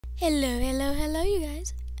Hello, you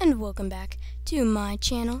guys, and welcome back to my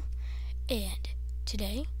channel. And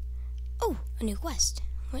today, a new quest.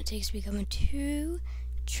 What it takes to become a true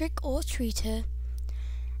trick-or-treater.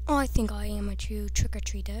 I think I am a true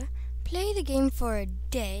trick-or-treater. Play the game for a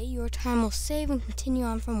day. Your time will save and continue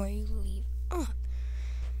on from where you leave off.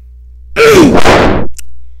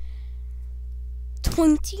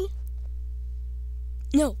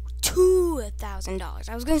 $2,000.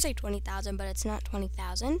 I was gonna say 20,000, but it's not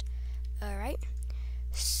 20,000. Alright,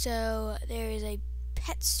 so there is a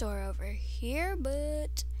pet store over here,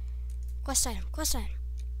 but quest item.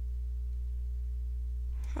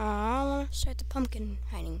 I want to start the pumpkin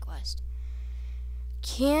hiding quest.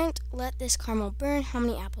 Can't let this caramel burn. How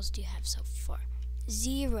many apples do you have so far?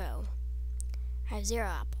 0. I have 0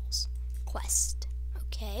 apples. Quest.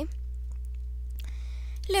 Okay.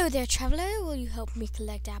 Hello there, traveler. Will you help me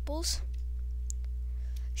collect apples?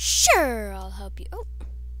 Sure, I'll help you.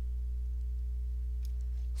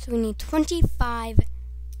 So we need 25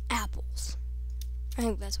 apples. I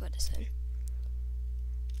think that's what it said.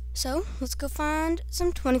 So let's go find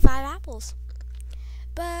some 25 apples.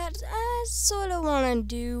 But I sort of want to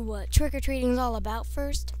do what trick-or-treating is all about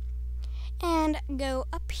first. And go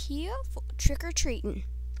up here for trick-or-treating.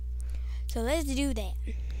 So let's do that.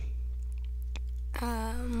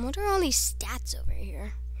 What are all these stats over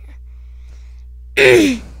here?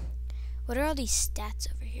 What are all these stats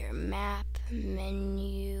over here? Map,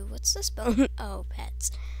 menu, what's this bone? Oh,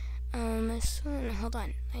 pets. This one, hold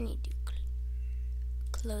on. I need to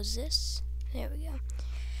close this. There we go.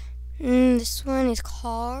 This one is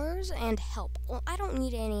cars and help. Well, I don't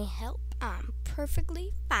need any help. I'm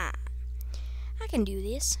perfectly fine. I can do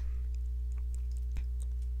this.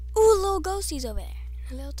 Ooh, little ghosties over there.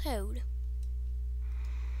 A little toad.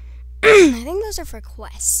 I think those are for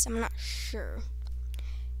quests. I'm not sure.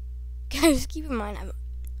 Guys, keep in mind, I've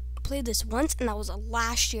played this once, and that was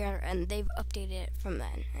last year, and they've updated it from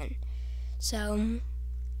then. And so,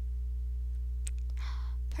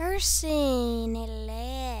 person,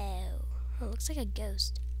 hello. Oh, it looks like a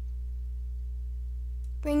ghost.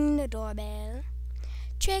 Ring the doorbell.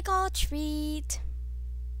 Trick or treat.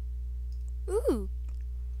 Ooh.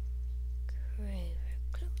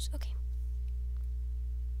 Close. Okay.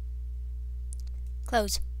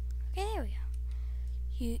 Close. Okay, there we go.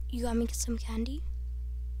 You got me some candy?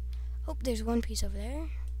 Oh, there's one piece over there.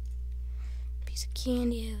 Piece of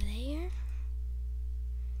candy over there.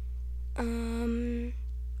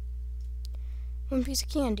 One piece of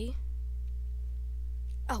candy.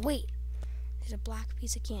 Oh, wait. There's a black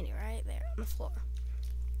piece of candy right there on the floor.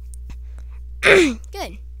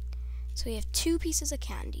 Good. So we have 2 pieces of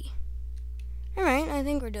candy. Alright, I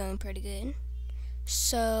think we're doing pretty good.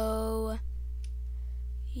 So,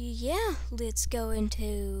 yeah, let's go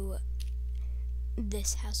into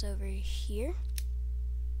this house over here.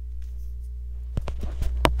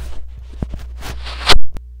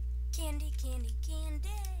 Candy.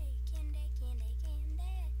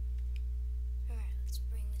 Alright, let's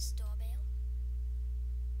ring this doorbell.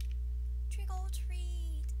 Trick or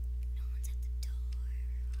treat. No one's at the door.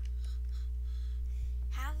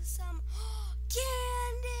 Have some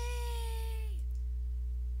candy!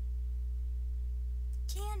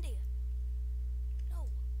 Candy! No.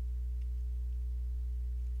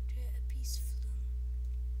 A piece flew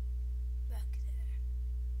back there.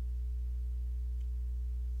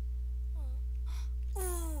 Oh.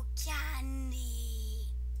 Ooh,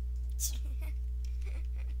 candy! Candy.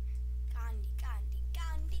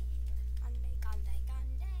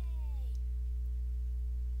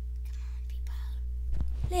 Come on, people.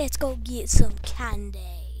 Let's go get some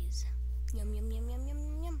candies. Yum.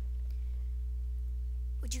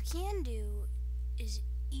 What you can do is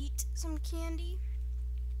eat some candy,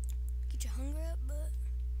 get your hunger up, but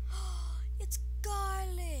it's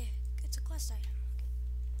garlic. It's a quest item.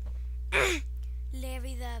 Okay.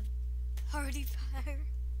 Larry the party fire.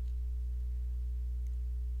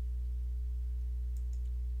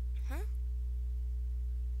 Huh?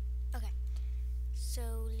 Okay.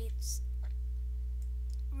 So let's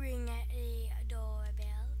ring at a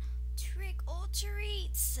doorbell. Trick or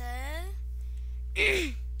treat, sir.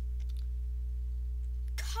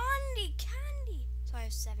 Candy. So I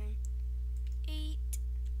have 7, 8,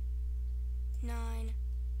 9,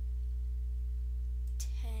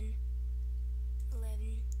 10,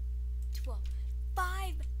 11, 12.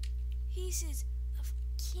 5 pieces of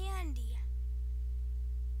candy.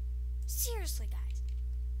 Seriously, guys.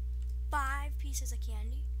 5 pieces of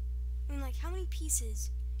candy? I mean, like, how many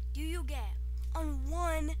pieces do you get on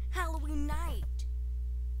one Halloween night?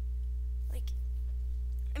 Like,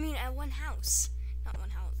 I mean, at one house. Not one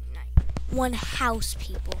Halloween night. one house,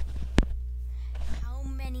 people. How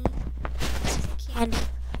many pieces of candy do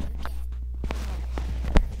you get?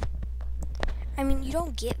 I mean, you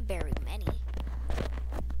don't get very many.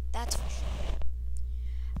 That's for sure.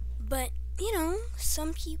 But, you know,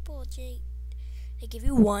 some people, they give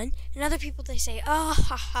you one, and other people, they say, ah,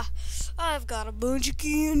 ha, ha, I've got a bunch of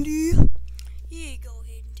candy. Yeah, go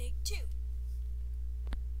ahead and take 2.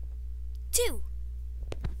 2.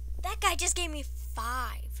 That guy just gave me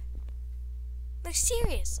 5. Like,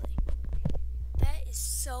 seriously. That is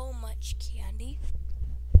so much candy.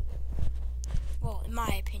 Well, in my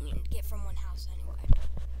opinion, to get from one house anyway.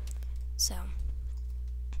 So,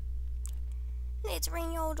 let's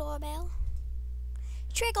ring your doorbell.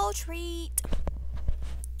 Trick or treat.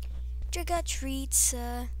 Trick or treat,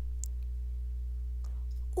 sir.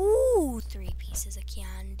 Ooh, 3 pieces of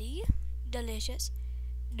candy. Delicious.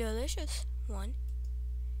 Delicious. 1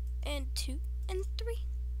 and 2 and 3.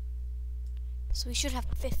 So we should have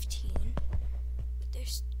 15. But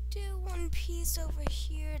there's still 1 piece over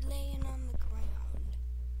here laying on the ground.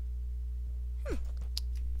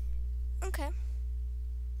 Okay.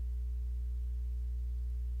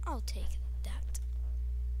 I'll take that.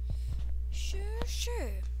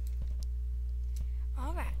 Sure.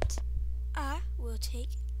 Alright. I will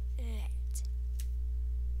take that.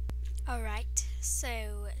 Alright,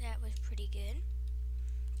 so that was pretty good.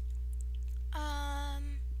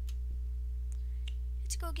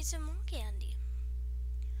 Let's go get some more candy.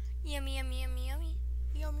 Yummy, yummy, yummy, yummy.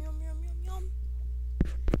 Yum, yum, yum, yum, yum.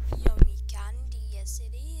 Yummy candy, yes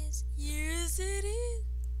it is. Yes it is.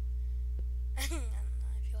 I don't know,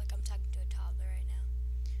 I feel like I'm talking to a toddler right now.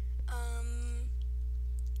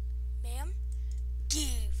 Ma'am,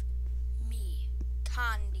 give me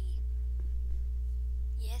candy.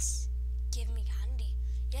 Yes, give me candy.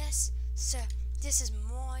 Yes, sir, this is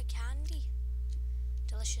more candy.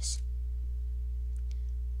 Delicious.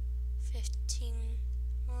 15,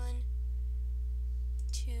 1,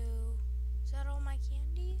 2. Is that all my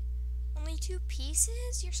candy? Only 2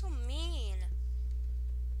 pieces? You're so mean.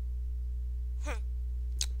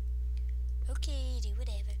 Okay, do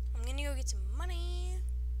whatever. I'm gonna go get some money.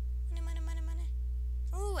 Money.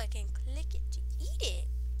 Ooh, I can click it to eat it.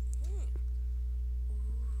 Ooh,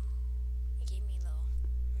 it gave me a little,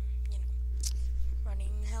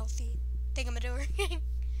 running healthy thingamador.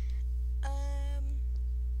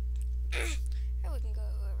 Or we can go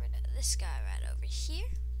over to this guy right over here.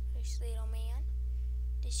 This little man.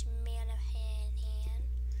 This man of hand.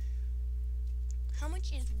 How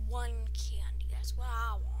much is 1 candy? That's what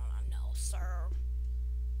I want to know, sir.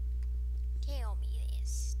 Tell me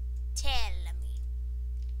this. Tell me.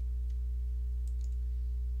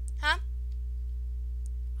 Huh?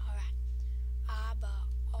 Alright. I bought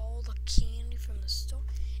all the candy from the store.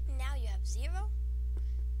 Now you have 0?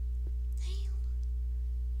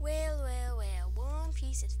 Well. 1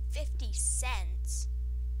 piece is 50 cents.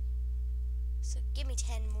 So give me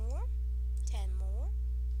 10 more. 10 more.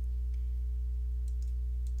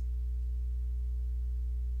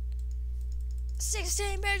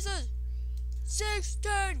 16 pesos.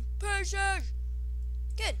 16 pesos.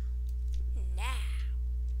 Good. Now.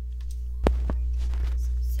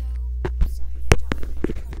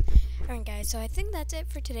 Alright guys, so I think that's it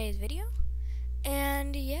for today's video.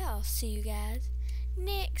 And yeah, I'll see you guys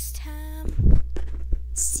next time.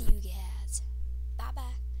 See you guys. Bye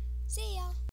bye. See ya.